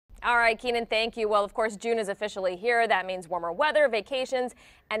All right, Keenan, thank you. Well, of course, June is officially here. That means warmer weather, vacations,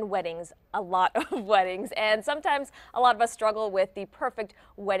 and weddings. A lot of weddings. And sometimes a lot of us struggle with the perfect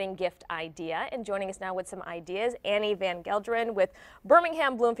wedding gift idea. And joining us now with some ideas, Annie Van Gelderen with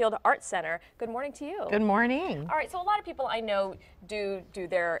Birmingham Bloomfield Arts Center. Good morning to you. Good morning. All right, so a lot of people I know do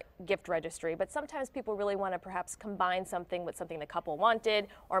their gift registry, but sometimes people really want to perhaps combine something with something the couple wanted,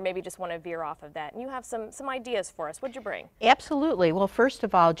 or maybe just want to veer off of that. And you have some ideas for us. What'd you bring? Absolutely. Well, first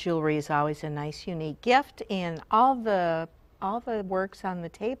of all, jewelry is always a nice, unique gift, and all the works on the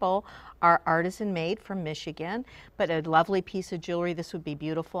table are artisan made from Michigan, but a lovely piece of jewelry. This would be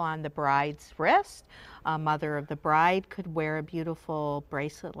beautiful on the bride's wrist. A mother of the bride could wear a beautiful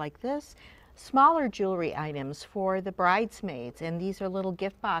bracelet like this. Smaller jewelry items for the bridesmaids, and these are little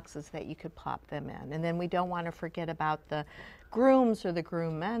gift boxes that you could plop them in. And then we don't want to forget about the grooms or the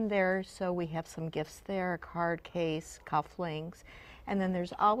groommen there, so we have some gifts there, a card case, cufflinks, and then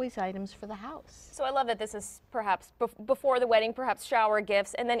there's always items for the house. So I love that this is perhaps before the wedding, perhaps shower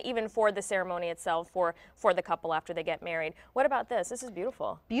gifts, and then even for the ceremony itself, for the couple after they get married. What about this? This is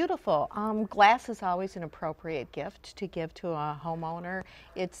beautiful. Beautiful. Glass is always an appropriate gift to give to a homeowner.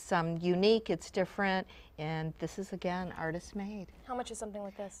 It's unique, it's different, and this is, again, artist made. How much is something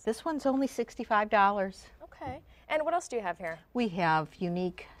like this? This one's only $65. Okay. And what else do you have here? We have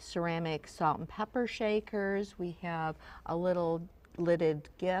unique ceramic salt and pepper shakers. We have a little lidded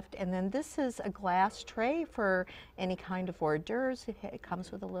gift, and then this is a glass tray for any kind of hors d'oeuvres. It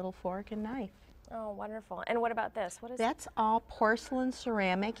comes with a little fork and knife. Oh, wonderful. And what about this? What is That's all porcelain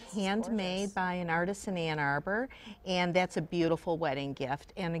ceramic, handmade by an artist in Ann Arbor, and that's a beautiful wedding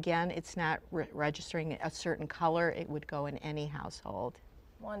gift. And again, it's not registering a certain color. It would go in any household.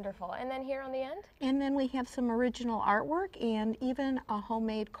 Wonderful. And then here on the end? And then we have some original artwork and even a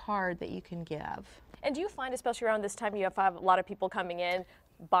homemade card that you can give. And do you find, especially around this time, you have a lot of people coming in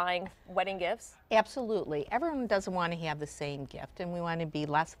buying wedding gifts? Absolutely. Everyone doesn't want to have the same gift, and we want to be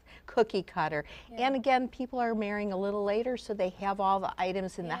less cookie cutter. Yeah. And again, people are marrying a little later, so they have all the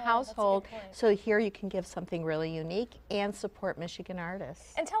items in the household. So here you can give something really unique and support Michigan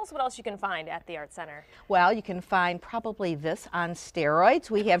artists. And tell us what else you can find at the Art Center. Well, you can find probably this on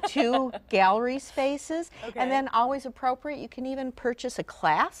steroids. We have 2 gallery spaces, and then always appropriate, you can even purchase a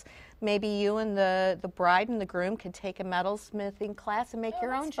class. Maybe you and the bride and the groom could take a metalsmithing class and make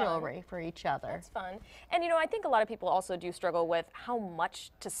your own jewelry for each other. That's fun. And, I think a lot of people also do struggle with how much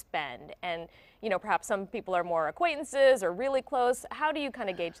to spend. And, perhaps some people are more acquaintances or really close. How do you kind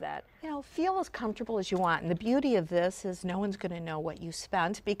of gauge that? Feel as comfortable as you want. And the beauty of this is no one's going to know what you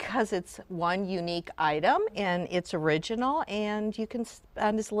spent because it's one unique item and it's original, and you can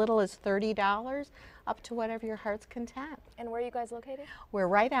spend as little as $30 up to whatever your heart's content. And where are you guys located? We're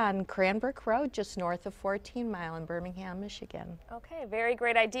right on Cranbrook Road, just north of 14 Mile in Birmingham, Michigan. Okay, very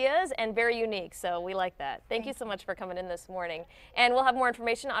great ideas and very unique, so we like that. Thank you so much for coming in this morning. And we'll have more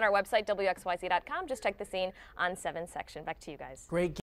information on our website, WXYZ.com. Just check the scene on 7 section. Back to you guys. Great.